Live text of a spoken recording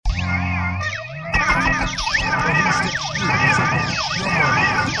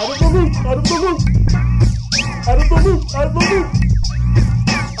Out of the loop. Out of the loop. Out of the loop.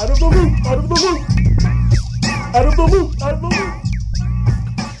 Out of the loop. Out of the loop. Out of the loop. Out of the loop.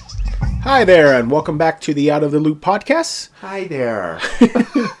 Hi there, and welcome back to the Out of the Loop podcast. Hi there.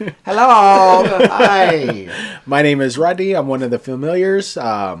 Hello. Hi. My name is Rodney. I'm one of the familiars.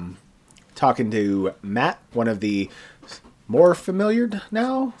 Talking to Matt, one of the more familiar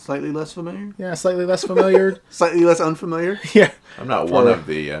now. Slightly less familiar? Yeah, slightly less familiar. Slightly less unfamiliar? Yeah. I'm not one of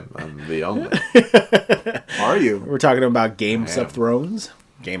the, I'm the only. Are you? We're talking about Game of Thrones.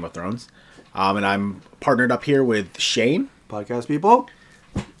 And I'm partnered up here with Shane. Podcast people?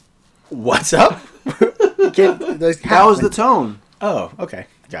 What's up? How's the tone? Oh, okay.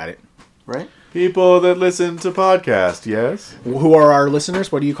 Got it. Right? People that listen to podcasts, yes? Who are our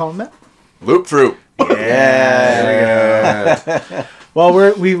listeners? What do you call them, Matt? Loop Troop. Yeah.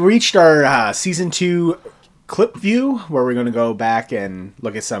 Well, we reached our season 2 clip view, where we're going to go back and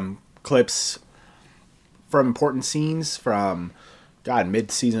look at some clips from important scenes from,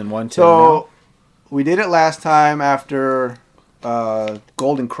 mid-season 1 to now. We did it last time after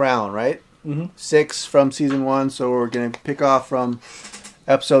Golden Crown, right? Mm-hmm. 6 from season 1, so we're going to pick off from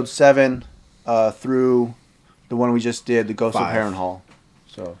episode 7 through the one we just did, The Ghost 5. of Harrenhal.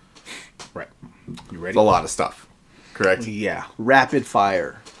 So, Right. You ready? It's a lot of stuff. Correct? Yeah. rapid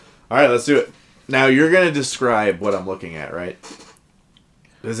fire. All right, let's do it. Now, you're going to describe what I'm looking at, right?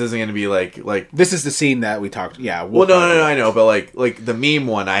 This isn't going to be like... This is the scene that we talked... Yeah. Well, no, I know. But like the meme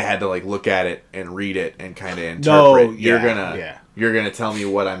one, I had to look at it and read it and kind of interpret. You're gonna tell me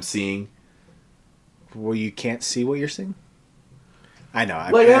what I'm seeing. Well, you can't see what you're seeing? I know.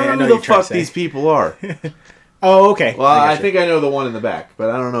 I don't know who the fuck these people are. Oh, okay. Well, I think I know the one in the back, but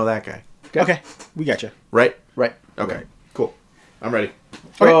I don't know that guy. Okay. We got you. Right? Right. Okay. Right. Cool. I'm ready.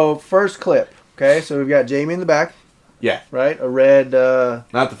 So, first clip. Okay, so we've got Jamie in the back, Yeah. right? A red...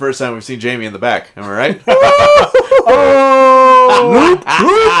 Not the first time we've seen Jamie in the back. Am I right? Oh, man.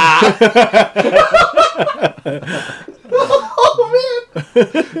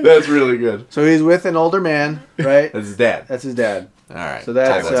 That's really good. So he's with an older man, right? That's his dad. That's his dad. All right. So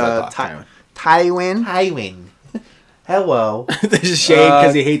that's Tywin. Tywin. Hello. This is Shane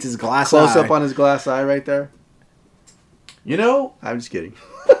because he hates his glass Close eye. up on his glass eye right there. You know, I'm just kidding.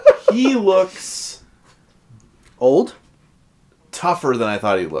 he looks Old? tougher than I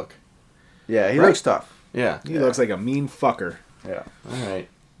thought he'd look. Yeah, he Right. looks tough. Yeah. He looks like a mean fucker. Yeah. All right.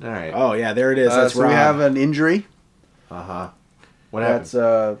 All right. Oh, yeah, there it is. That's so Rob. we have an injury. Uh-huh. What happened?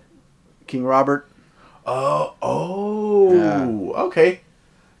 That's King Robert. Oh. Yeah. Okay.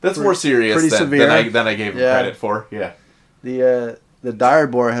 That's more serious pretty than severe. I gave him Yeah. credit for. Yeah. The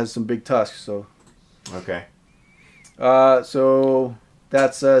Direboar has some big tusks, so... Okay. So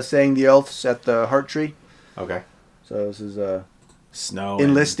that's saying the oaths at the Heart Tree. Okay. So this is Snow.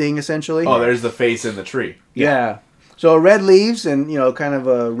 enlisting, essentially. Oh, there's the face in the tree. Yeah. So red leaves and, kind of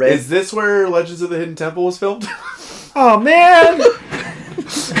a red... Is this where Legends of the Hidden Temple was filmed? Oh, man!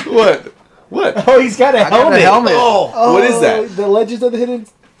 What? What? Oh, he's got a got a helmet. helmet. Oh, what is that? The Legends of the Hidden...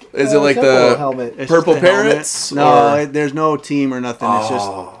 Is it like Temple the helmet? It's Purple just a helmet. Parrots? No, or- there's no team or nothing. It's just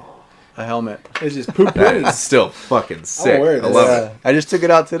Oh, a helmet. It's just poop that wings. is still fucking sick. word. I love it. I just took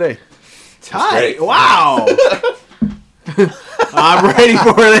it out today. Tight. great. Wow. I'm ready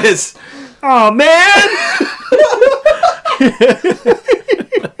for this. Oh, man!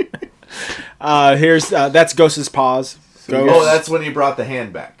 Here's... that's Ghost's paws. Oh, that's when he brought the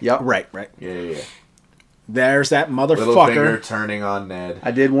hand back. Yep. Right. Yeah. There's that Little finger motherfucker. turning on Ned.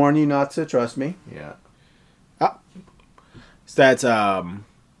 I did warn you not to trust me. Yeah. That's,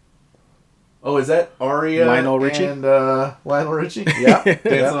 Oh, is that Arya Lionel Richie? and Lionel Richie? Yeah.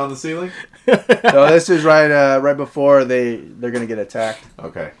 Dancing on the ceiling? So this is right before they're gonna get attacked.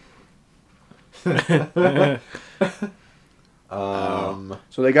 Okay.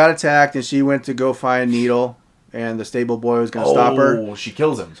 So they got attacked, and she went to go find Needle, and the stable boy was gonna stop her. Oh, she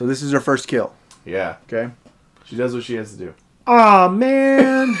kills him. So this is her first kill. Yeah. Okay. She does what she has to do. oh,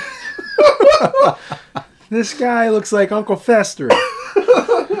 man. This guy looks like Uncle Fester.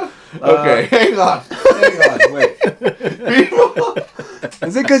 Okay, hang on. Wait.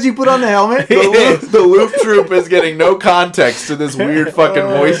 Is it because you put on the helmet? The Loop Troop is getting no context to this weird fucking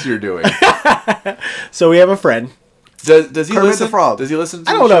voice you're doing. So we have a friend. Does he Kermit listen? the Frog. Does he listen to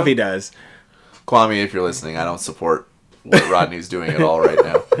I the don't know show? if he does. Kwame, if you're listening, I don't support what Rodney's doing at all right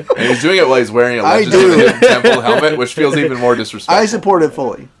now. And he's doing it while he's wearing a I Legends of the do. Hidden Temple helmet, which feels even more disrespectful. I support it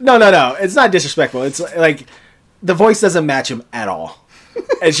fully. No. It's not disrespectful. It's like the voice doesn't match him at all.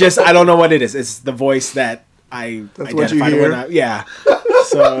 It's just I don't know what it is. It's the voice that I That's what you identified hear?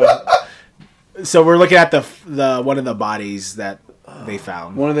 when So we're looking at the one of the bodies that they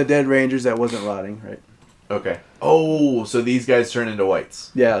found. One of the dead Rangers that wasn't rotting, right? Okay. Oh, so these guys turn into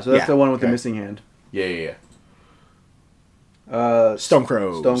whites. Yeah, so that's the one with the missing hand. Yeah. Stone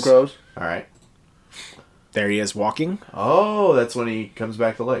Crows. Stone Crows. All right. There he is walking. Oh, that's when he comes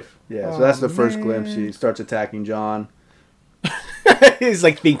back to life. Yeah, so that's the first glimpse. He starts attacking John. He's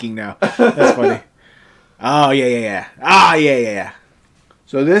like thinking now. That's funny. Oh, yeah. Yeah.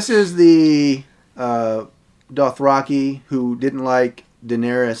 So this is the Dothraki who didn't like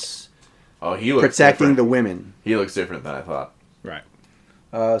Daenerys he looks protecting different. the women. He looks different than I thought. Right.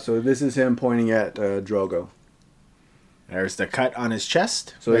 So this is him pointing at Drogo. There's the cut on his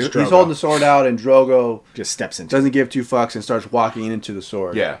chest. So he's holding the sword out, and Drogo just steps into doesn't give two fucks and starts walking into the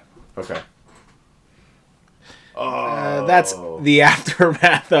sword. Yeah. Okay. That's the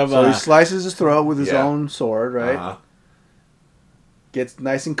aftermath of... So he slices his throat with his own sword, right? Uh-huh. Gets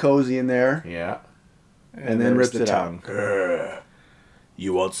nice and cozy in there. Yeah. And then rips it tongue. out.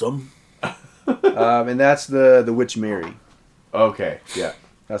 You want some? And that's the witch Miri. Okay. Yeah.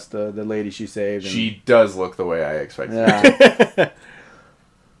 That's the lady she saved. And, She does look the way I expected.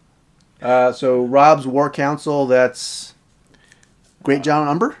 Yeah. So Rob's War Council, that's Great John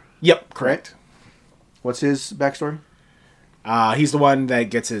Umber? Yep, correct. What's his backstory? He's the one that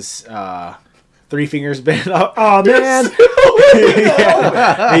gets his 3 fingers bitten off. Oh, man!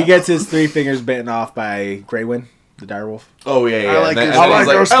 Yeah. He gets his 3 fingers bitten off by Grey-Wind, the direwolf. Oh, yeah. I like and this. then he's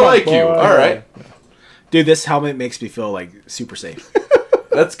like, I like you. All right. Dude, this helmet makes me feel like super safe.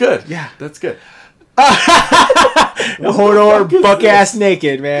 That's good. Yeah. That's good. Hodor buck-ass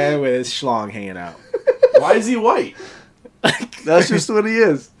naked, man, with his schlong hanging out. Why is he white? That's just what he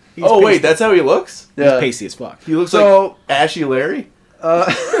is. He's wait, pasty. that's how he looks? He's Yeah. pasty as fuck. He looks So- like Ashy Larry?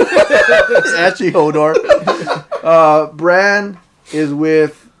 Ashy Hodor. Bran is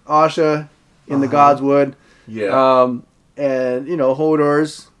with Asha in the Godswood. Yeah. And,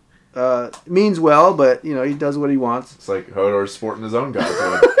 Hodor's means well, but, he does what he wants. It's like Hodor's sporting his own gods.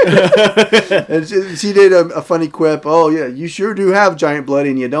 And she did a funny quip. Oh, yeah, you sure do have giant blood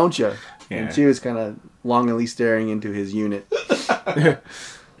in you, don't you? Yeah. And she was kind of longingly staring into his unit.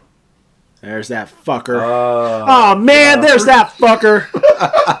 There's that fucker. Oh, man, there's that fucker.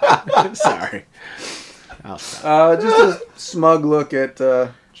 Sorry. I'll stop. Just a smug look at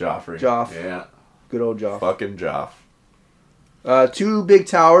Joffrey. Joff. Yeah. good old Joff. Fucking Joff. 2 big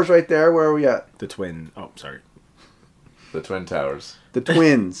towers right there. Where are we at? The twin. Oh, sorry. The Twin Towers. The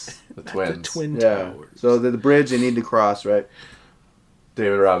twins. The twins. The twin Yeah. towers. So the bridge they need to cross, right?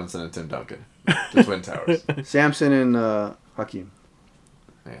 David Robinson and Tim Duncan. The Twin Towers. Samson and Hakeem.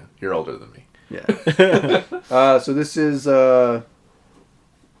 Yeah. You're older than me. Yeah. So this is Walder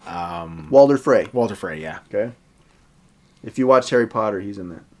Frey. Walder Frey, yeah. Okay. If you watch Harry Potter, he's in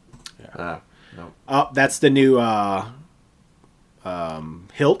there. No. Oh, that's the new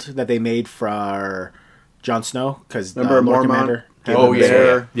hilt that they made for Jon Snow. Because Remember Lord Mormont? Commander. Gave Oh, him yeah, a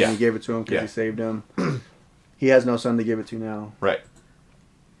bear, yeah. And he gave it to him because Yeah. he saved him. He has no son to give it to now. Right.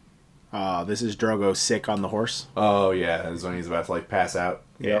 This is Drogo sick on the horse. Oh, yeah. That's when he's about to, pass out.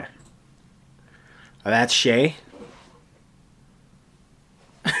 Yeah. That's Shay.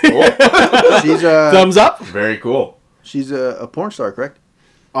 Cool. She's Thumbs up. Very cool. she's a porn star, correct?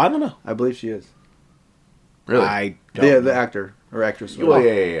 I don't know. I believe she is. Really? I don't know. The actor or actress. Well,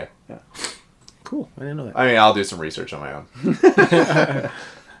 yeah. Cool. I didn't know that. I mean, I'll do some research on my own.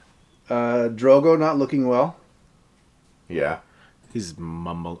 Drogo not looking well. Yeah. He's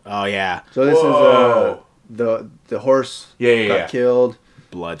mumble. Oh yeah. So this Whoa. is the horse Yeah. got killed.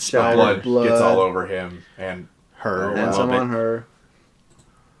 Blood Shattered splattered. Blood gets all over him and Her. Oh, a And little some bit. on her.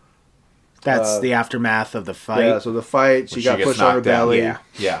 That's the aftermath of the fight. Yeah, so the fight, she got gets pushed on her knocked down. belly. Yeah.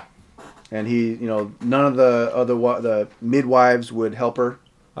 yeah. And he, none of the other the midwives would help her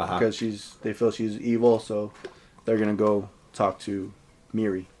Uh-huh. because they feel she's evil, so they're gonna go talk to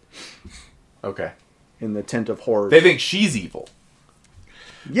Miri Okay. in the tent of horrors. They think she's evil.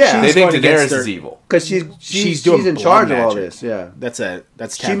 yeah, They think going against Daenerys her. is evil. because she's doing in blood charge of all magic. this. Yeah, That's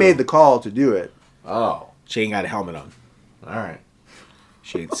she made the call to do it. Oh. She ain't got a helmet on. All right.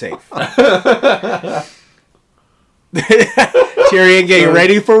 She ain't safe. Tyrion getting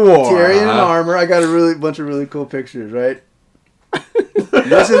ready for war. Tyrion in armor. I got a bunch of really cool pictures. Right.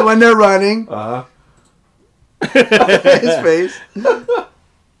 This is when they're running. Uh-huh. His face.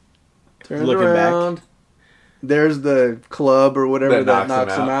 Turns Looking back. around. There's the club or whatever That that knocks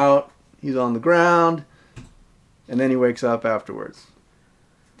knocks him him out. He's on the ground. And then he wakes up afterwards.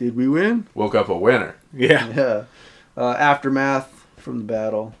 Did we win? Woke up a winner. Yeah. Yeah. Aftermath from the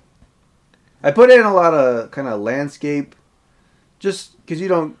battle. I put in a lot of kind of landscape just because you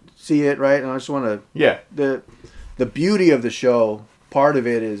don't see it, right? And I just want to... Yeah. The beauty of the show part of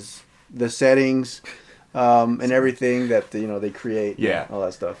it is the settings and everything that they create. Yeah, all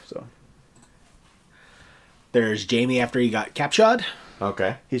that stuff. So there's Jamie after he got captured.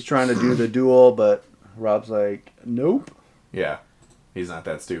 Okay. He's trying to do the duel, but Rob's like, nope. Yeah, he's not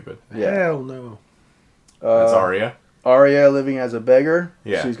that stupid. Yeah. Hell no. That's Arya. Arya living as a beggar.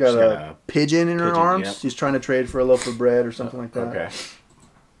 Yeah. She's got a pigeon in her arms. Yep. She's trying to trade for a loaf of bread or something like that. Okay.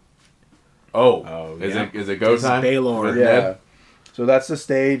 Oh, is it go time? Baelor. Yeah. Ned? So that's the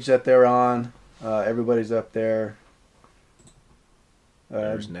stage that they're on. Everybody's up there.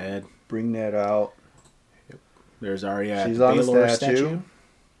 There's Ned. Bring Ned out. There's Arya. She's at the on the Baelor statue.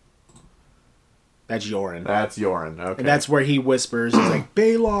 That's Yoren. That's Yoren. Okay. And that's where he whispers. He's like,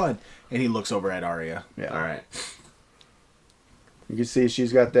 Balon. And he looks over at Arya. Yeah. All right. You can see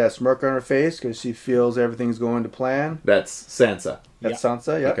she's got that smirk on her face because she feels everything's going to plan. That's Sansa. That's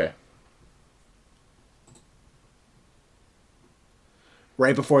Sansa, yeah. Okay.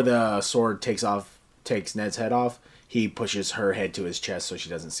 Right before the sword takes Ned's head off, he pushes her head to his chest so she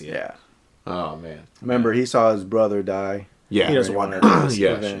doesn't see it. Yeah. Oh, man. Remember, he saw his brother die. Yeah. He doesn't want her to see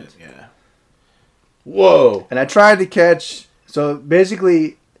Yeah. that shit. Yeah. Whoa. And I tried to catch... So,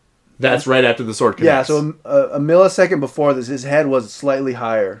 basically... That's right after the sword Yeah, connects. so a millisecond before this, his head was slightly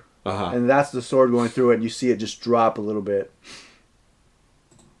higher. Uh-huh. And that's the sword going through it, and you see it just drop a little bit.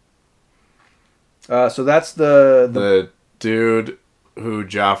 So that's the dude who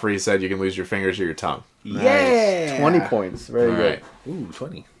Joffrey said you can lose your fingers or your tongue. Yeah. 20 points. Very All good. right. Ooh,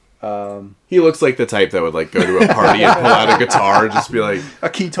 20. He looks like the type that would like go to a party and pull out a guitar and just be like, A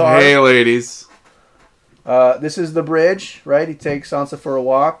guitar. "Hey, ladies." This is the bridge, right? He takes Sansa for a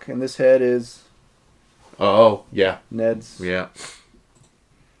walk, and this head is Oh, yeah. Ned's. Yeah.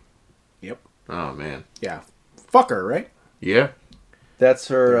 Yep. Oh, man. Yeah. Fuck her, right? Yeah. That's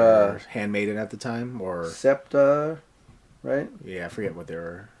her Or handmaiden at the time, or Septa, right? yeah, I forget what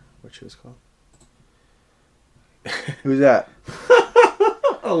she was called. Who's that?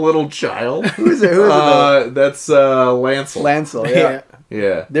 A little child. Who is it? Who is it? That's Lancel. Lancel, yeah.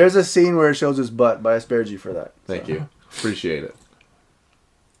 Yeah. There's a scene where it shows his butt, but I spared you for that. Thank you. Appreciate it.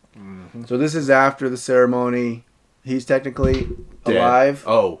 So this is after the ceremony. He's technically Dead. alive.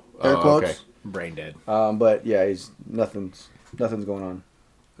 Oh. Air quotes. Okay. Brain dead. But yeah, he's nothing's going on.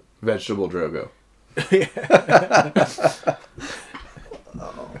 Vegetable Drogo.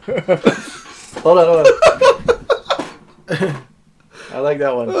 Hold on. I like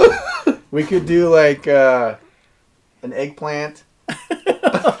that one. We could do like an eggplant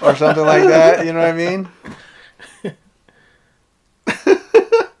or something like that. You know what I mean?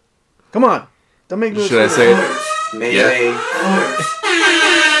 Come on. Don't make me. Should I say it? Mayday.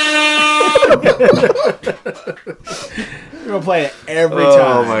 We're gonna play it every Oh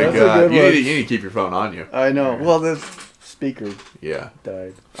time. my That's a god. good You one. need to keep your phone on you. I know. Well, the speaker Yeah.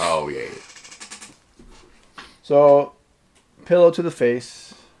 died. Oh, yeah. So, pillow to the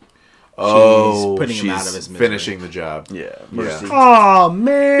face. Oh, putting him she's out of his misery. finishing the job. Yeah. Mercy. Oh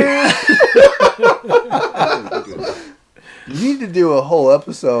man. You need to do a whole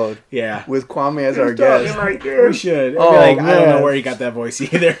episode Yeah. with Kwame as our guest. We should. Oh, I don't know man. where he got that voice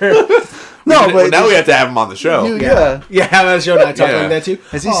either. No, Well, but now we have to have him on the show. You- Yeah. Yeah, have a show not talking Yeah. like that too.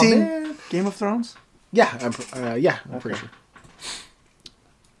 Has he Oh, seen man. Game of Thrones? Yeah, I'm pretty sure.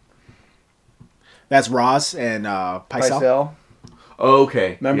 That's Ross and Pycelle. Pycelle.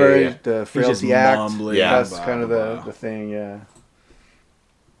 Okay. Remember Yeah, yeah. the He's frailty just act? mumbling. Yeah. That's blah, kind of blah, blah. the thing, yeah.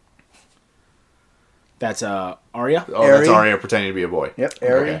 That's Arya. Oh, that's Aerie. Arya pretending to be a boy. Yep,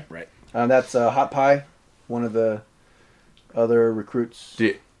 Aerie. Okay. Right. That's Hot Pie, one of the other recruits.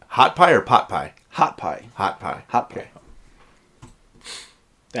 Hot pie or pot pie? Hot Pie. Hot pie. Hot Pie.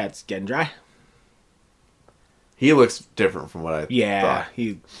 That's Gendry. He looks different from what I Yeah, thought.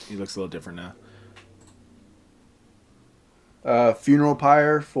 he looks a little different now. Funeral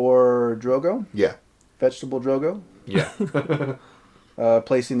pyre for Drogo. Yeah. Vegetable Drogo. Yeah.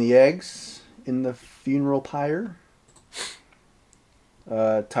 Placing the eggs in the funeral pyre.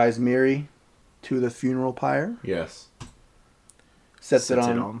 Ties Miri to the funeral pyre. Yes. Sets it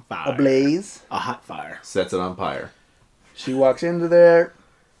on fire. ablaze. A hot fire. Sets it on fire. She walks into there,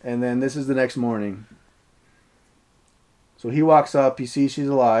 and then this is the next morning. So he walks up, he sees she's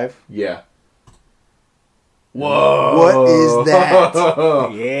alive. Yeah. Whoa. What is that?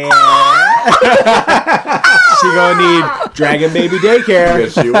 Yeah. She gonna need Dragon Baby Daycare.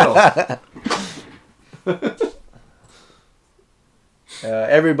 Yes, she will.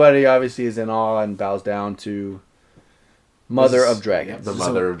 Everybody obviously is in awe and bows down to Mother of Dragons. The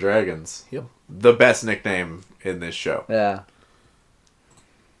Mother of Dragons. Yep. The best nickname in this show. Yeah.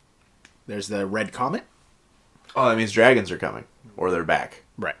 There's the red comet. Oh, that means dragons are coming. or they're back.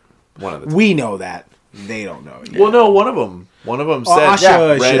 Right. One of the two. We know that. They don't know it yet. Well, no, one of them said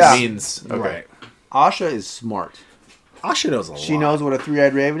Asha red means okay. Right. Asha is smart. Asha knows a lot. She knows what a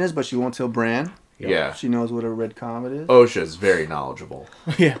three-eyed raven is, but she won't tell Bran. Yeah. She knows what a red comet is. Osha's very knowledgeable.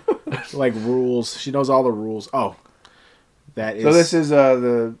 Yeah. Like rules. She knows all the rules. Oh. That is. So this is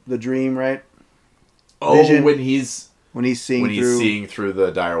the dream, right? Oh, Vision. when he's seeing through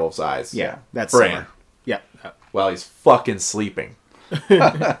the direwolf's eyes. Yeah. That's Bran. Summer. Yeah. While he's fucking sleeping.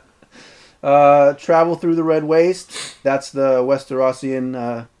 Travel through the Red Waste. That's the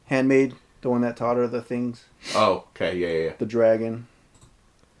Westerosian handmaid, the one that taught her the things. Oh, okay, yeah. The dragon.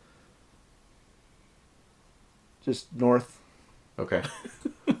 Just north. Okay.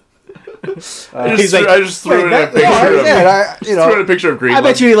 He's like, I just threw in a picture threw in a picture of Greenland. I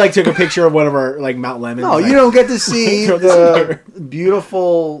bet you he took a picture of one of our Mount Lemon. No, you don't get to see the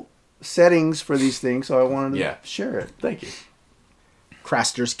beautiful settings for these things, so I wanted to share it. Thank you.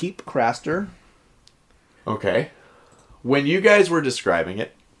 Craster's Keep. Craster. Okay. When you guys were describing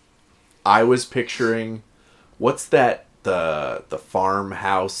it, I was picturing what's that the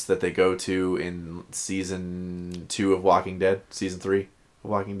farmhouse that they go to in season 2 of Walking Dead, season 3 of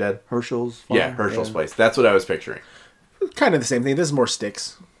Walking Dead? Herschel's farm. Yeah, Herschel's place. That's what I was picturing. Kind of the same thing. This is more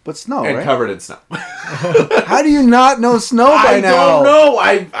sticks. But snow, and right? covered in snow. How do you not know snow by now? I don't know.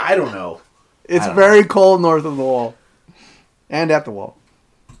 I don't know. It's very cold north of the wall. And at the wall.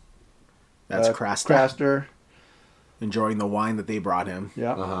 That's Craster. Craster. Enjoying the wine that they brought him.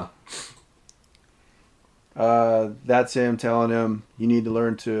 Yeah. Uh-huh. That's him telling him you need to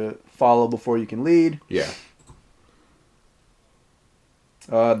learn to follow before you can lead. Yeah.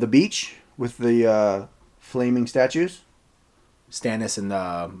 The beach with the flaming statues. Stannis and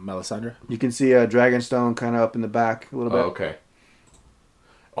Melisandre. You can see a Dragonstone kind of up in the back a little bit. Oh, okay.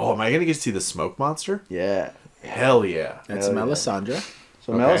 Oh, am I going to get to see the smoke monster? Yeah. Hell yeah. That's Hell yeah. Melisandre.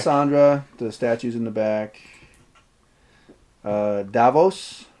 So Melisandre, the statues in the back.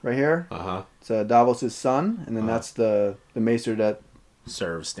 Davos, right here. Uh-huh. It's Davos' son, and then that's the maester that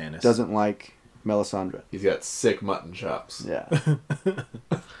serves Stannis. doesn't like Melisandre. He's got sick mutton chops. Yeah.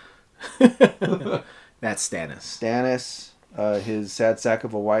 That's Stannis. Stannis, his sad sack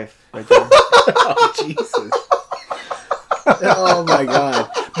of a wife right there. Oh, Jesus. Oh, my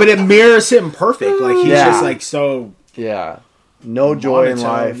God. But it mirrors him perfect. Like, he's just, like, so... Yeah. No joy in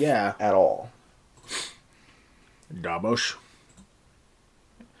life at all. Davos.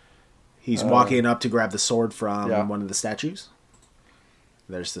 He's walking up to grab the sword from one of the statues.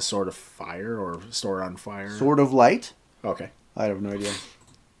 There's the Sword of Fire or Sword on Fire. Sword of Light? Okay. I have no idea.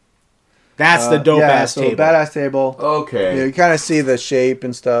 That's the dope-ass table. Badass table. Okay. You kind of see the shape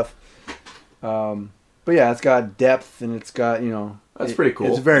and stuff. But yeah, it's got depth and it's got, That's pretty cool.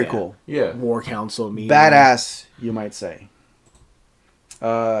 It's very cool. Yeah. War Council meeting. Badass, you might say.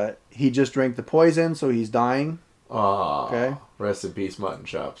 He just drank the poison, so he's dying. Oh, okay. Rest in peace, mutton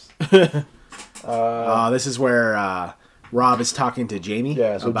chops. This is where Robb is talking to Jaime.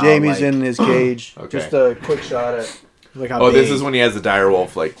 Yeah, so Jaime's in his cage. Okay. Just a quick shot at... Look how big. This is when he has the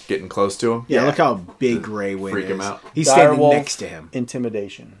direwolf, getting close to him? Yeah, look how big Grey Wind freak is. him out. He's standing next to him.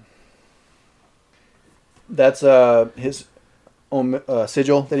 Intimidation. That's his own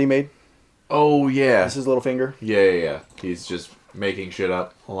sigil that he made. Oh, yeah. That's his little finger. Yeah. He's just making shit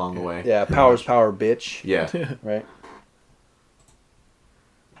up along the way. Yeah, power's power, bitch. Yeah. Right?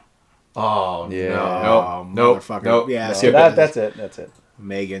 Oh, yeah. Nope. Yeah, no, that's it.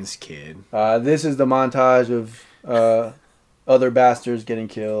 Megan's kid. This is the montage of other bastards getting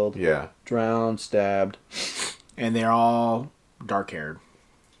killed. Yeah. Drowned, stabbed. And they're all dark-haired.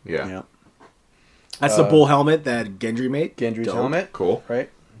 Yeah. That's the bull helmet that Gendry made. Gendry's helmet. Cool. Right?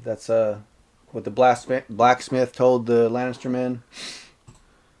 That's what the blacksmith told the Lannister men.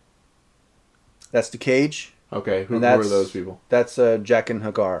 That's the cage. Okay, who are those people? That's Jack and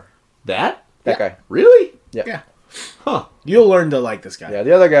Hagar. That guy. Really? Yeah. Huh. You'll learn to like this guy. Yeah,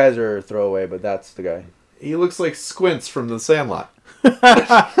 the other guys are throwaway, but that's the guy. He looks like Squints from The Sandlot.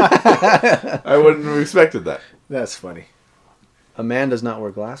 I wouldn't have expected that. That's funny. A man does not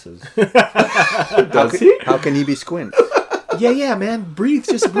wear glasses. Does he? How can he be Squint? Yeah, man. Breathe.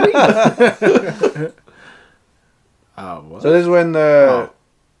 Just breathe. So this is when the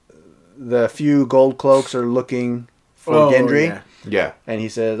few gold cloaks are looking for Gendry. Yeah. And he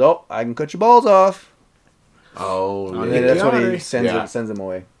says, "Oh, I can cut your balls off." Oh, and that's when he sends them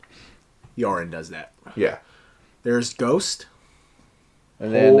away. Yoren does that. Yeah. There's Ghost.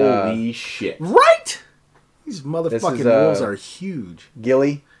 And then holy shit! Right. These motherfucking wolves are huge.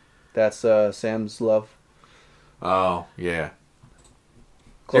 Gilly, that's Sam's love. Oh yeah.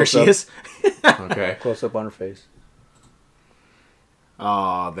 There she is. Okay. Close up on her face.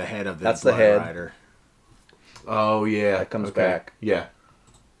 Oh, the head of the That's the Blood head. Rider. Oh yeah, That comes back. Yeah.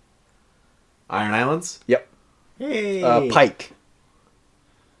 Iron Islands. Yep. Hey, Pike.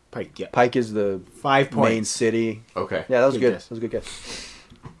 Pike. Yeah, Pike is the 5 main points. city. Okay. Yeah, that was Good good. guess. That was a good guess.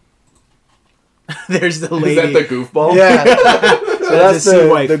 There's the Is lady. that the goofball? Yeah. So that's sea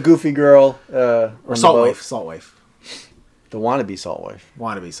wife. the goofy girl. or on salt the boat. wife. Salt wife. The wannabe salt wife.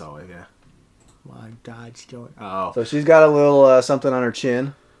 Wannabe salt wife. Yeah. My God's going. Oh, So she's got a little something on her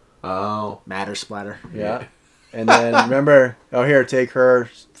chin. Oh. matter splatter. Yeah. And then remember, oh here, take her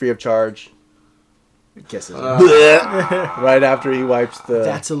free of charge. Kisses. Right after he wipes the.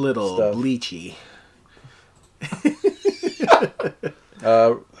 That's a little stuff. bleachy.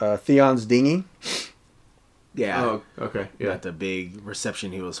 Theon's dinghy. Yeah. Oh. Okay. Yeah. Not the big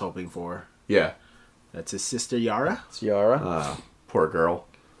reception he was hoping for. Yeah. That's his sister Yara. It's Yara. Poor girl.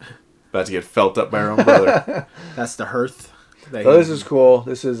 About to get felt up by her own brother. That's the hearth. that So he- this is cool.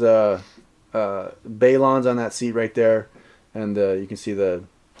 This is Balon's on that seat right there, and you can see the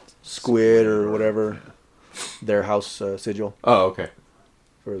squid or whatever, their house sigil Oh, okay.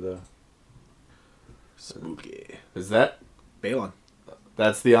 for the. spooky. Is that Balon.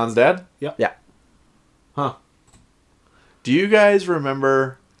 that's Theon's dad? Yep. Yeah. Huh. Do you guys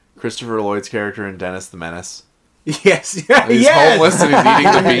remember Christopher Lloyd's character in Dennis the Menace? Yes. He's yes. homeless and he's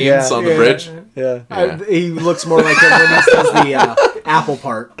eating the beans Yeah. on the bridge. Yeah. Yeah. He looks more like him when he says the apple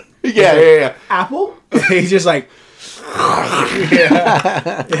part. Yeah. Apple? He's just like.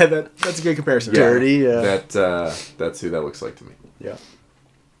 yeah, that's a good comparison. Dirty. Yeah. That's who that looks like to me. Yeah.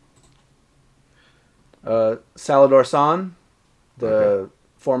 Salador San, the Okay.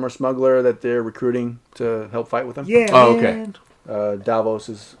 former smuggler that they're recruiting to help fight with them. Yeah. Oh, okay. man.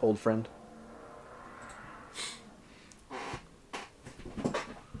 Davos' old friend.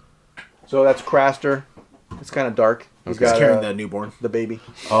 So that's Craster. It's kind of dark. He's Okay. He's got carrying the newborn. the baby.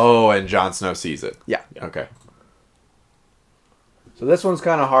 Oh, and Jon Snow sees it. Yeah. Okay. So this one's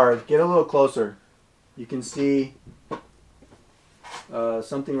kind of hard. Get a little closer. You can see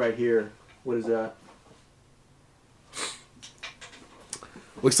something right here. What is that?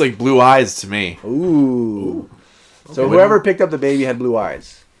 Looks like blue eyes to me. Ooh. So Okay. whoever picked up the baby had blue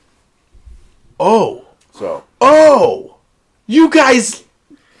eyes. Oh. So Oh. You guys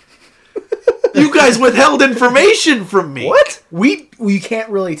withheld information from me. What? We can't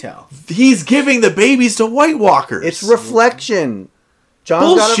really tell. He's giving the babies to White Walkers. it's reflection.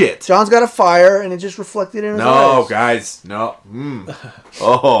 Bullshit. John's got a fire, and it just reflected in his No, eyes. guys. No.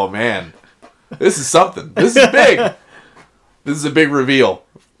 Oh, man. This is something. This is big. This is a big reveal.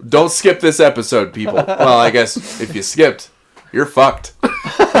 Don't skip this episode, people. Well, I guess if you skipped, you're fucked.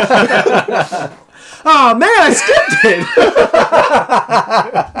 Oh man, I skipped it.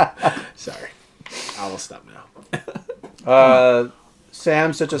 Sorry. I will stop now.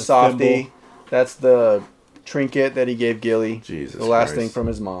 Sam's such a softie. thimble. That's the trinket that he gave Gilly. Jesus the last Christ. thing from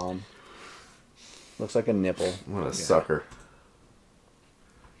his mom. Looks like a nipple. What a sucker.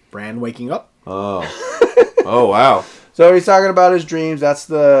 Bran waking up. Oh. Oh, wow. So he's talking about his dreams. That's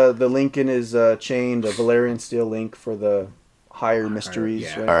the link in his chain, the Valerian steel link for the higher mysteries.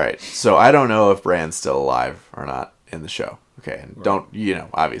 yeah. Right? All right. So I don't know if Bran's still alive or not in the show. Okay. And don't,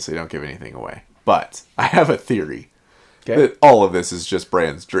 obviously don't give anything away. But I have a theory Okay. that all of this is just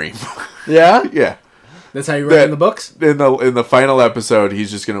Bran's dream. Yeah. Yeah. That's how you write in the books. In the final episode, he's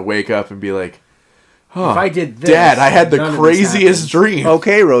just going to wake up and be like, If I did this, Dad, I had the none of this craziest happened." dream.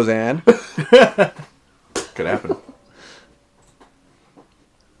 Okay, Roseanne. Could happen.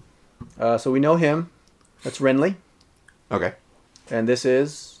 So we know him. That's Renly. Okay. And this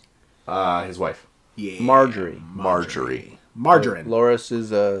is His wife. Yeah. Marjorie. Marjorie. Margarine.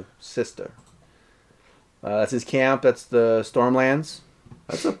 Loras' sister. That's his camp. That's the Stormlands.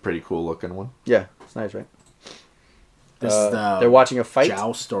 That's a pretty cool looking one. Yeah, it's nice, right? This is the They're watching a fight.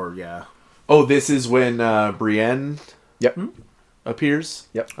 joust, or yeah. Oh, this is when Brienne Yep. appears?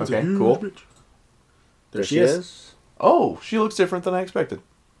 Yep. Okay, cool. There she is. Oh, she looks different than I expected.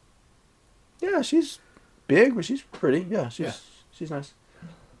 Yeah, she's big, but she's pretty. Yeah, she's nice.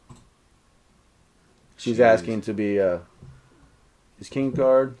 She's asking to be his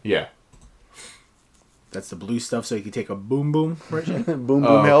Kingsguard. Yeah. That's the blue stuff, so you can take a boom boom. Right? boom boom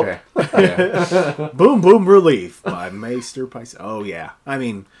Oh, help. okay. Yeah. Boom boom relief by Maester Pice. Oh yeah. I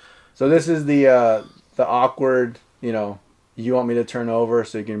mean, So this is the awkward, you want me to turn over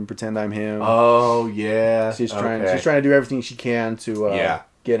so you can pretend I'm him. Oh, yeah. She's trying Okay. to do everything she can to Yeah.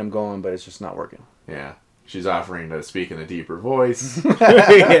 get him going, but it's just not working. Yeah. She's offering to speak in a deeper voice.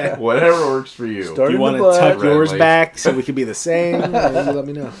 yeah. Whatever works for you. Start Do you in want the to butt. tuck yours Renly. back so we can be the same? You let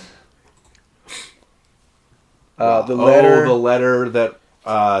me know. The letter. the letter that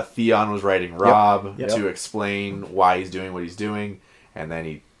Theon was writing Rob Yep. to explain why he's doing what he's doing, and then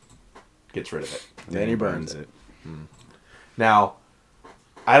he gets rid of it. Then he burns it. Now,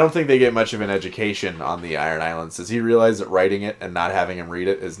 I don't think they get much of an education on the Iron Islands. Does he realize that writing it and not having him read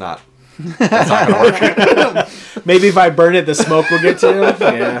it is not... That's not going to work. Maybe if I burn it, the smoke will get to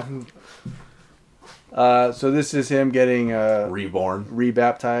him. Yeah. So this is him getting Reborn.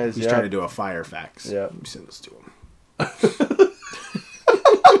 rebaptized. He's trying to do a fire fax. Yeah. Let me send this to him.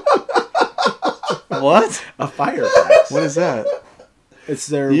 What? A fire fax. What is that? It's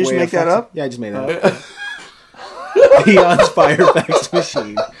their. Did you just way make of that faxing. up? Yeah, I just made that up. Theon's fire fax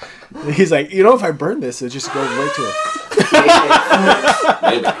machine. He's like, if I burn this, it'll just go right to it.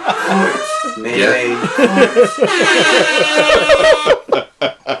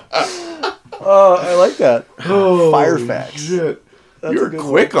 Oh, I like that. Fire fax. Shit. That's You a were good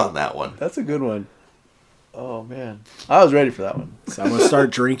quick on that one. That's a good one. Oh man, I was ready for that one. So I'm gonna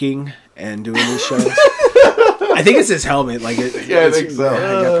start drinking and doing these shows. I think it's his helmet. Like, Yeah, I think so.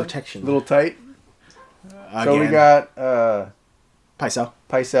 I got protection. A little tight. Again. So we got Pycelle.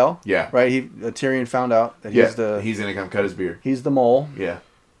 Pycelle. Yeah. Right. Tyrion found out that Yeah, he's he's going to come cut his beard. the mole. Yeah.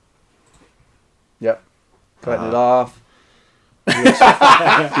 Yep. Cutting it off.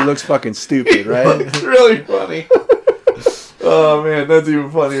 He looks fucking stupid, right? It's really funny. Oh, man, that's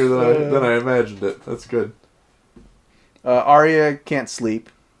even funnier than I imagined it. That's good. Arya can't sleep,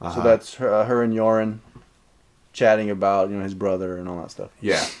 so Uh-huh. that's her and Yoren chatting about his brother and all that stuff.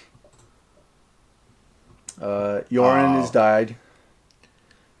 Yeah. Yoren has died.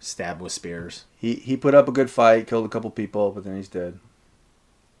 Stabbed with spears. He put up a good fight, killed a couple people, but then he's dead.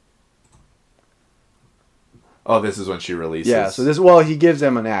 Oh, this is when she releases. Yeah, so he gives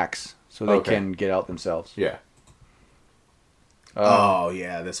them an axe so they Okay. can get out themselves. Yeah. Oh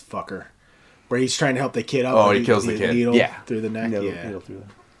yeah, this fucker. Where he's trying to help the kid up. Oh, but he kills the kid. Needle Yeah. through the neck. Needle Yeah. through that.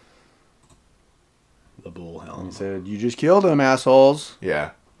 The bull helm. He said, "You just killed them, assholes."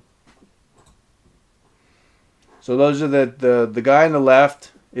 Yeah. So those are the guy on the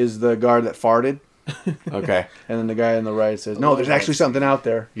left is the guard that farted, Okay. and then the guy on the right says, "No, there's actually something out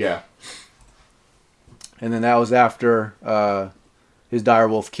there." Yeah. And then that was after his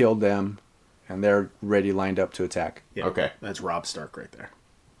direwolf killed them, and they're ready, lined up to attack. Yeah. Okay. That's Rob Stark right there.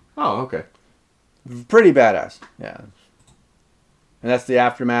 Oh, okay. Pretty badass, yeah. And that's the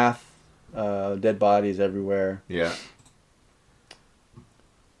aftermath. Dead bodies everywhere. Yeah.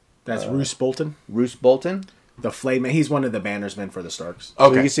 That's Roose Bolton, Roose Bolton. the Flame Man. He's one of the bannersmen for the Starks. So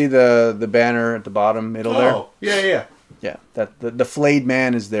you Okay. can see the banner at the bottom middle there. Oh, yeah. Yeah, that the flayed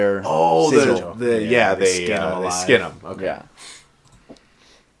man is their Oh, sigil. Yeah, they they skin him alive. skin him. Okay. Yeah.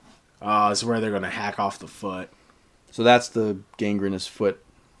 It's where they're gonna hack off the foot. So that's the gangrenous foot,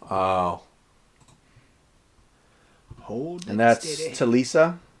 Oh. Hold. and that's steady.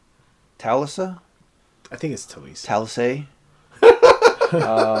 Talisa. Talisa? I think it's Talisa. Talise.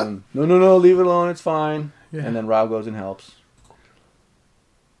 No, leave it alone. It's fine. Yeah. And then Rob goes and helps.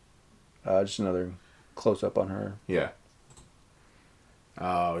 Just another close up on her. Yeah.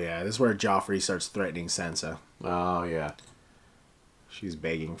 Oh yeah, this is where Joffrey starts threatening Sansa. Oh, yeah. She's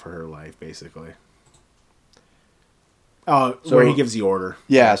begging for her life, basically. Oh, So- where he gives the order.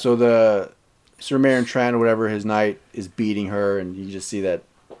 Yeah, so the Sir Maren Trant or whatever, his knight, is beating her, and you just see that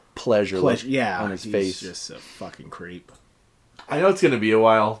pleasure look Yeah, on his he's face. just a fucking creep. I know it's gonna be a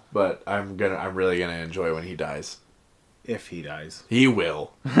while, but I'm really gonna enjoy when he dies. If he dies. He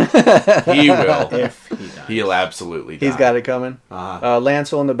will. He will. If he dies. He'll absolutely die. He's got it coming. Uh-huh.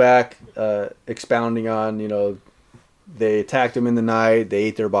 Lancel in the back, expounding on, they attacked him in the night, they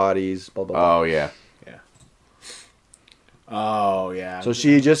ate their bodies, blah, blah, blah. Oh, yeah. Oh yeah. So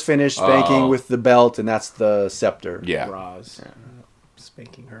she just finished spanking Oh. with the belt, and that's the scepter. Yeah. Roz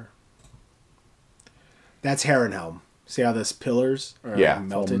spanking her. That's Harrenhelm. See how this pillars are Yeah. All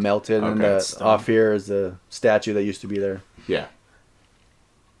melted? melted, and Okay. Stone. off here is the statue that used to be there. Yeah.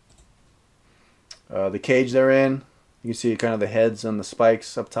 The cage they're in, you can see kind of the heads on the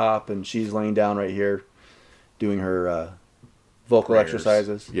spikes up top, and she's laying down right here doing her vocal Prayers.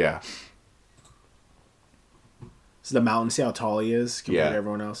 exercises. Yeah. So the mountain, see how tall he is compared Yeah. to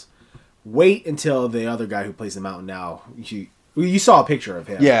everyone else? Wait until the other guy who plays the mountain now. You saw a picture of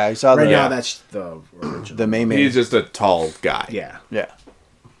him. Yeah, I saw Right the now, that's the original. the main. He's just a tall guy. Yeah. Yeah.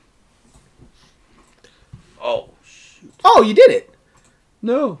 Oh shoot! Oh, you did it!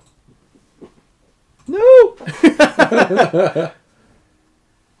 No. No.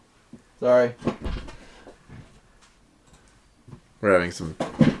 Sorry. We're having some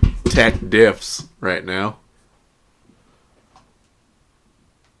tech diffs right now.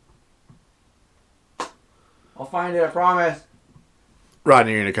 I'll find it, I promise.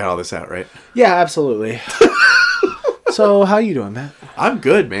 Rodney, you're gonna cut all this out, right? Yeah, absolutely. So, how you doing, Matt? I'm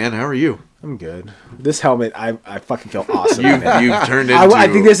good, man. How are you? I'm good. This helmet, I fucking feel awesome. You've, in it. you've turned into. I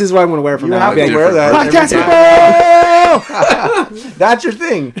think this is what I'm going to wear from You now have on. to Be wear like, that Podcast every people! That's your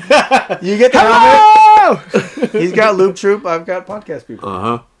thing. You get the helmet. Hello! He's got Loop Troop. I've got Podcast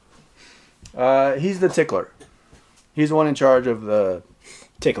People. He's the tickler. He's the one in charge of the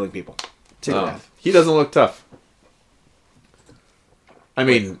Tickling people. Oh, he doesn't look tough. I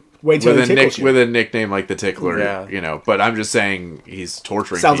mean, Wait till with he a tickles you. with a nickname like the Tickler, Yeah. you know. But I'm just saying he's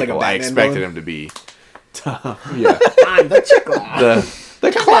torturing Sounds like a people. I Batman expected villain. him to be tough. Yeah, I'm the tickler.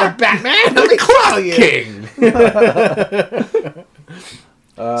 the Come on, Batman. Let me tickle you. King.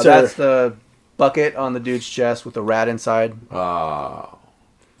 Sir. that's the bucket on the dude's chest with the rat inside. Oh,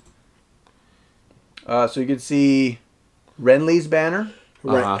 So you can see Renly's banner,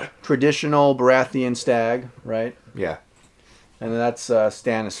 Right. traditional Baratheon stag, right? yeah. And then that's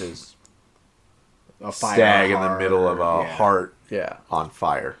Stannis's. A fire Stag in the heart. middle of a Yeah. heart Yeah. on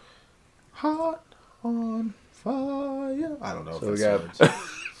fire. Hot on fire. I don't know So we if got that's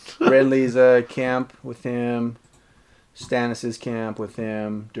Renly's camp with him, Stannis's camp with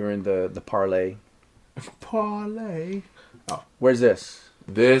him during the parley. parlay. Where's this?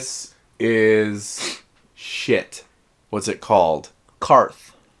 This is shit. What's it called?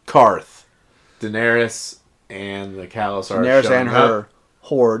 Karth. Karth. Daenerys and the Khalasar Daenerys showing and her up,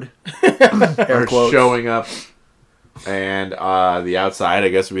 horde. Air are quotes. showing up, and the outside, I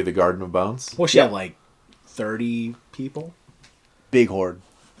guess, would be the Garden of Bones. Well, she had like 30 people. Big horde.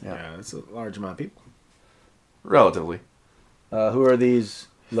 Yeah, that's a large amount of people. Relatively, Who are these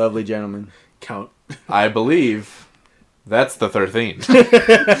lovely gentlemen? Count. I believe that's the 13th.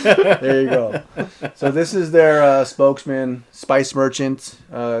 There you go. So this is their spokesman, Spice Merchant.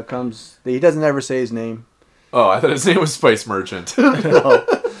 Comes. He doesn't ever say his name. Oh, I thought his name was Spice Merchant.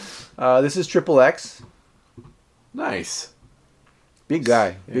 No. This is Triple X. Nice. Big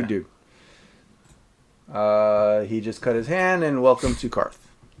guy. Big Yeah. dude. He just cut his hand and welcome to Karth.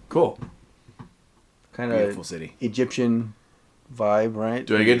 Cool. Kind Beautiful of city. Egyptian vibe, right?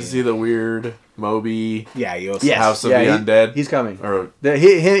 Do I get to see the weird Moby Yeah, you'll Yes. House of Yeah, the Undead? He's coming. Or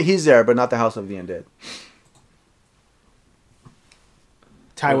He's there, but not the House of the Undead.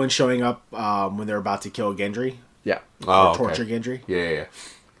 Tywin showing up when they're about to kill Gendry. Yeah. oh, Or torture okay. Gendry. Yeah,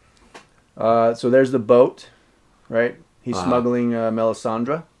 yeah. So there's the boat, right? He's Uh-huh. smuggling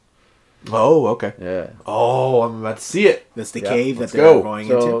Melisandre. Oh, okay. Yeah. Oh, I'm about to see it. That's the Yeah, cave that let's they're go. going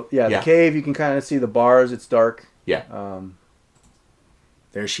So into. yeah, Yeah. the cave. You can kind of see the bars. It's dark. Yeah.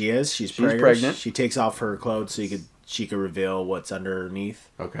 There she is. She's pregnant. She takes off her clothes so she could reveal what's underneath.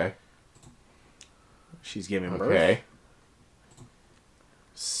 Okay. She's giving birth. Okay.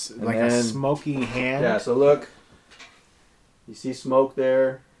 Like And a then- smoky hand. Yeah. So look, you see smoke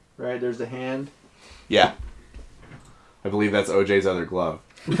there, right? There's the hand. Yeah. I believe that's OJ's other glove.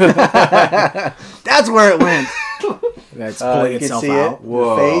 That's where it went. That's pulling you can itself see out. it.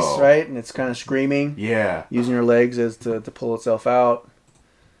 Whoa. The face, right? And it's kind of screaming, Yeah. using her legs as to pull itself out.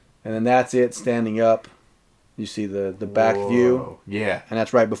 And then that's it standing up. You see the back Whoa. view, Yeah. and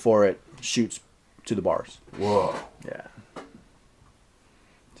that's right before it shoots to the bars. Whoa. Yeah.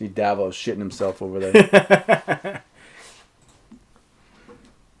 See Davos shitting himself over there.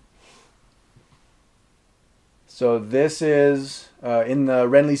 So this is in the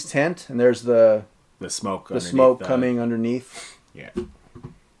Renly's tent, and there's the The the smoke coming underneath. Yeah.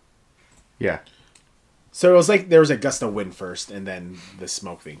 Yeah. So it was like there was a gust of wind first, and then the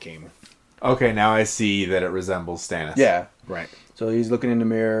smoke thing came. Okay, now I see that it resembles Stannis. Yeah. Right. So he's looking in the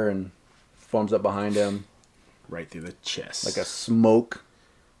mirror and forms up behind him Right through the chest. like a smoke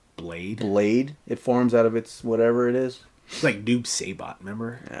blade. blade. It forms out of its whatever it is. It's like Noob Sabot,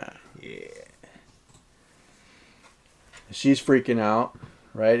 remember? Yeah. Yeah. She's freaking out,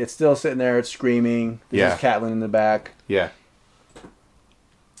 right? It's still sitting there. It's screaming. This Yeah. is Catelyn in the back. Yeah.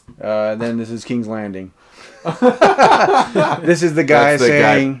 Then this is King's Landing. This is the guy That's the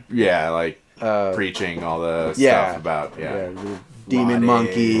saying, yeah, like uh, preaching all the yeah. stuff about the demon Rotted,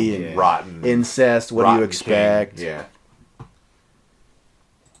 monkey and yeah. rotten incest. What do you rotten expect? king. Yeah.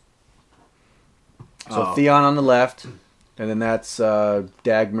 So Oh. Theon on the left, and then that's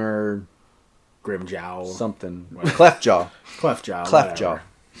Dagmar Grimjow. something. Cleftjaw. Cleftjaw. Cleftjaw.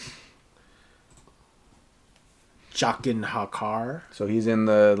 Jaqen Hakar. So he's in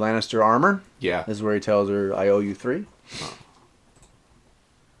the Lannister armor. Yeah. This is where he tells her, I owe you 3.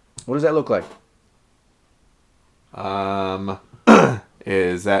 What does that look like?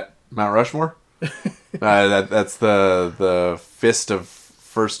 Is that Mount Rushmore? That's the fist of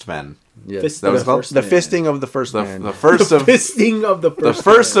First Men. Yeah. Fist that of was the called? first The man. fisting of the first The, man. the first of Fisting of the the first.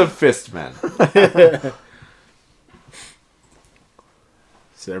 first man. of Fist Men.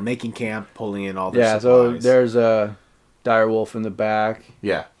 So they're making camp, pulling in all their Yeah, so supplies. there's a dire wolf in the back.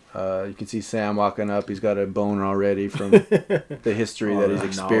 Yeah. You can see Sam walking up. He's got a boner already from the history All that he's that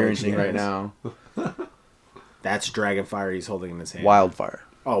experiencing knowledge he right has. now. That's Dragonfire he's holding in his hand. Wildfire.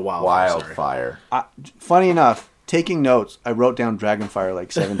 Oh, Wildfire. Sorry. Wildfire. Funny enough, taking notes, I wrote down Dragonfire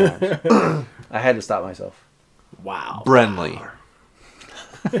like 7 times. I had to stop myself. Wow. Brenly.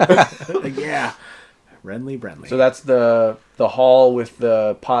 Yeah. Brenly. So that's the hall with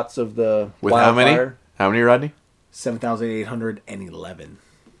the pots of the With how many? wildfire. How many, Rodney? 7,811.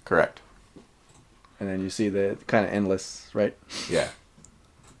 Correct. And then you see the kind of endless, right? Yeah.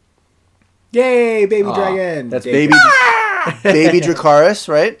 Yay, baby Aw, dragon. That's Dig- baby Dracarys,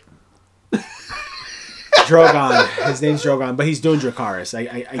 right? Drogon. His name's Drogon, but he's doing Dracarys.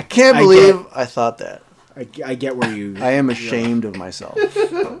 I can't believe I thought that. I get where you... I am ashamed of myself.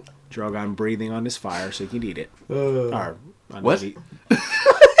 Drogon breathing on his fire so he can eat it. Or on What? his meat.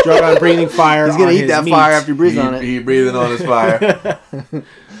 Drogon breathing fire He's gonna on eat his that meat. fire after you breathe on it. He breathing on his fire.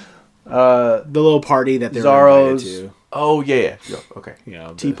 The little party that they were Zarro's invited to. Oh, yeah. Go. Okay. You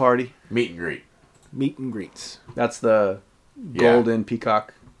know, Tea the party. Meet and greet. meet and greets. That's the Yeah. golden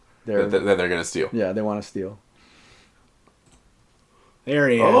peacock. That they're going to steal. Yeah, they want to steal. There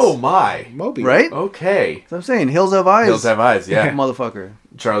he is. Oh, my. Moby. Right? Okay. That's what I'm saying. Hills have eyes. Hills have eyes, yeah. Motherfucker.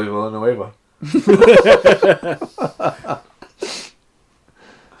 Charlie Villanueva.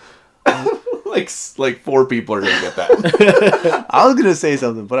 like 4 people are gonna get that. I was gonna say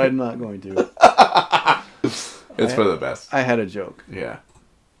something, but I'm not going to. It's for the best. I had a joke. Yeah.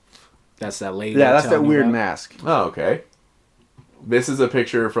 That's that lady. Yeah, I'm that's that telling you weird about. mask. Oh, okay. This is a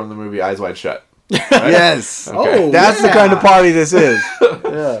picture from the movie Eyes Wide Shut. Yes. Okay. Oh, That's the yeah. kind of party this is.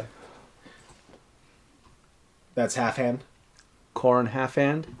 Yeah. That's half hand. Corrin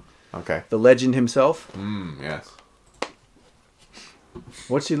Halfhand, Okay. the legend himself. Yes.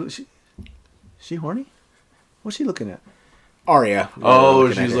 What's she horny? What's she looking at? Arya. Oh, We're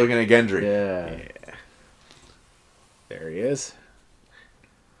she's at looking at Gendry. Yeah. her. There he is.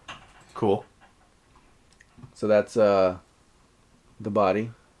 Cool. So that's the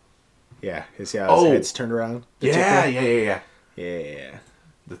body. Yeah, his Oh. head's turned around. The Yeah, tickler. yeah. Yeah.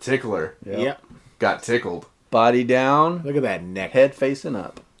 The tickler Yep. got tickled. Body down, Look at that neck. head facing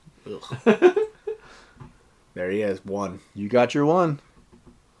up. Ugh. There he is. One. You got your one,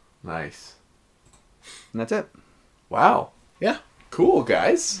 Nice. and that's it. Wow. Yeah. Cool,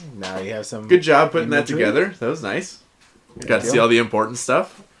 guys. Now you have some. Good job putting that imagery. together. That was nice. Got to you see go. all the important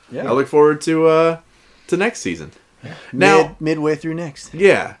stuff. Yeah. I look forward to next season. Now, Midway through next.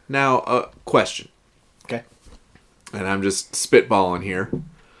 yeah. Now, question. Okay. And I'm just spitballing here.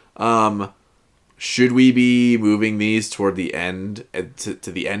 Should we be moving these toward the end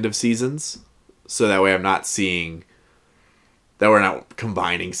to the end of seasons, so that way I'm not seeing that we're not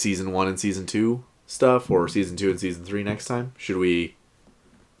combining season 1 and season 2 stuff, or season 2 and season 3 next time? Should we?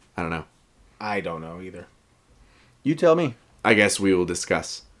 I don't know. I don't know either. You tell me. I guess we will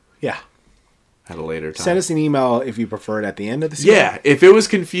discuss Yeah. at a later time. Send us an email if you prefer it at the end of the season. Yeah, if it was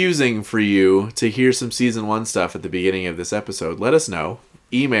confusing for you to hear some season 1 stuff at the beginning of this episode, let us know.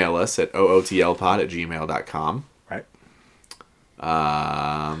 Email us at ootlpod@gmail.com. Right.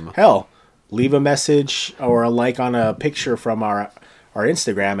 Um, Hell, leave a message or a like on a picture from our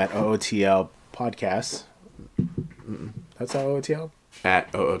Instagram at OOTL Podcast. That's our OOTL?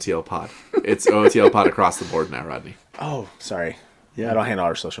 at ootlpod. It's ootlpod across the board now, Rodney. Oh, sorry. Yeah. I don't handle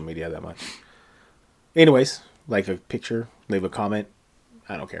our social media that much. Anyways, like a picture, leave a comment.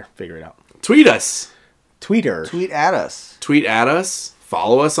 I don't care. Figure it out. Tweet us. Tweeter. Tweet at us. Tweet at us.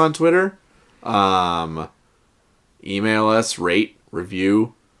 Follow us on Twitter. Email us. Rate.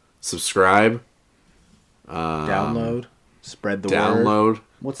 Review. Subscribe. Download. Spread the word. Download.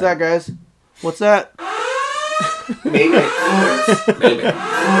 What's that, guys? What's that? Maybe.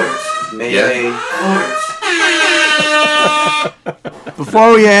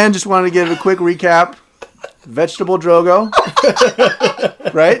 Before we end, just wanted to give a quick recap. Vegetable Drogo.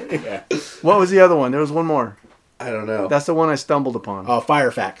 Right? Yeah. What was the other one? There was one more. I don't know. That's the one I stumbled upon.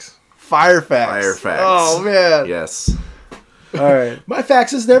 Firefax. Firefax. Firefax. Oh, man. Yes. All right. My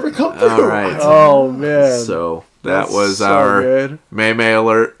faxes never come through. All right. Oh, man. So that That's was so our good. May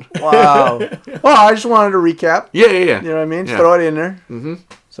alert. Wow. Well, I just wanted to recap. Yeah, yeah, yeah. You know what I mean? Yeah. Throw it in there. Mm-hmm.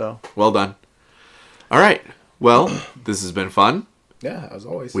 So, Well done. All right. Well, this has been fun. Yeah, as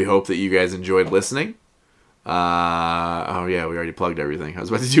always. We hope that you guys enjoyed listening. Oh yeah, we already plugged everything. I was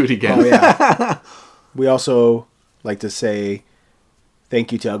about to do it again. Oh, yeah. We also like to say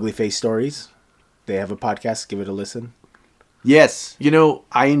Thank you to Ugly Face Stories. They have a podcast. Give it a listen. Yes, You know,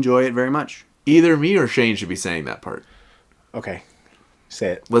 I enjoy it very much. either me or Shane should be saying that part. Okay.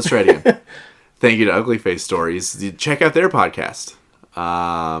 Say it. Let's try it again. Thank you to Ugly Face Stories. Check out their podcast.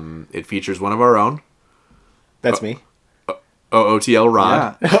 It features one of our own, That's me. OOTL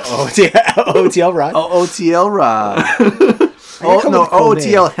Rod. Yeah. OTL Rod. OOTL Rob. come with a cool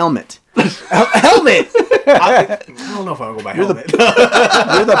OOTL Helmet. Helmet. I don't know if I'll go by helmet.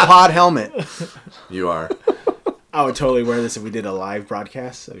 You're the pod helmet. You are. I would totally wear this if we did a live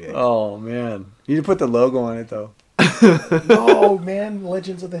broadcast. I'd be like, Oh, man. You need to put the logo on it, though. no, man.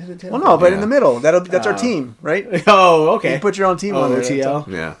 Legends of the Hidden Temple. Well, no, but Yeah. in the middle. That's our team, right? Oh, You okay. can put your own team on there. OTL.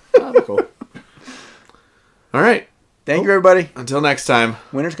 Yeah. Oh, cool. All right. Thank you, everybody. Until next time.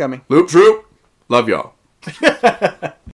 Winter's coming. Loop Troop. Love y'all.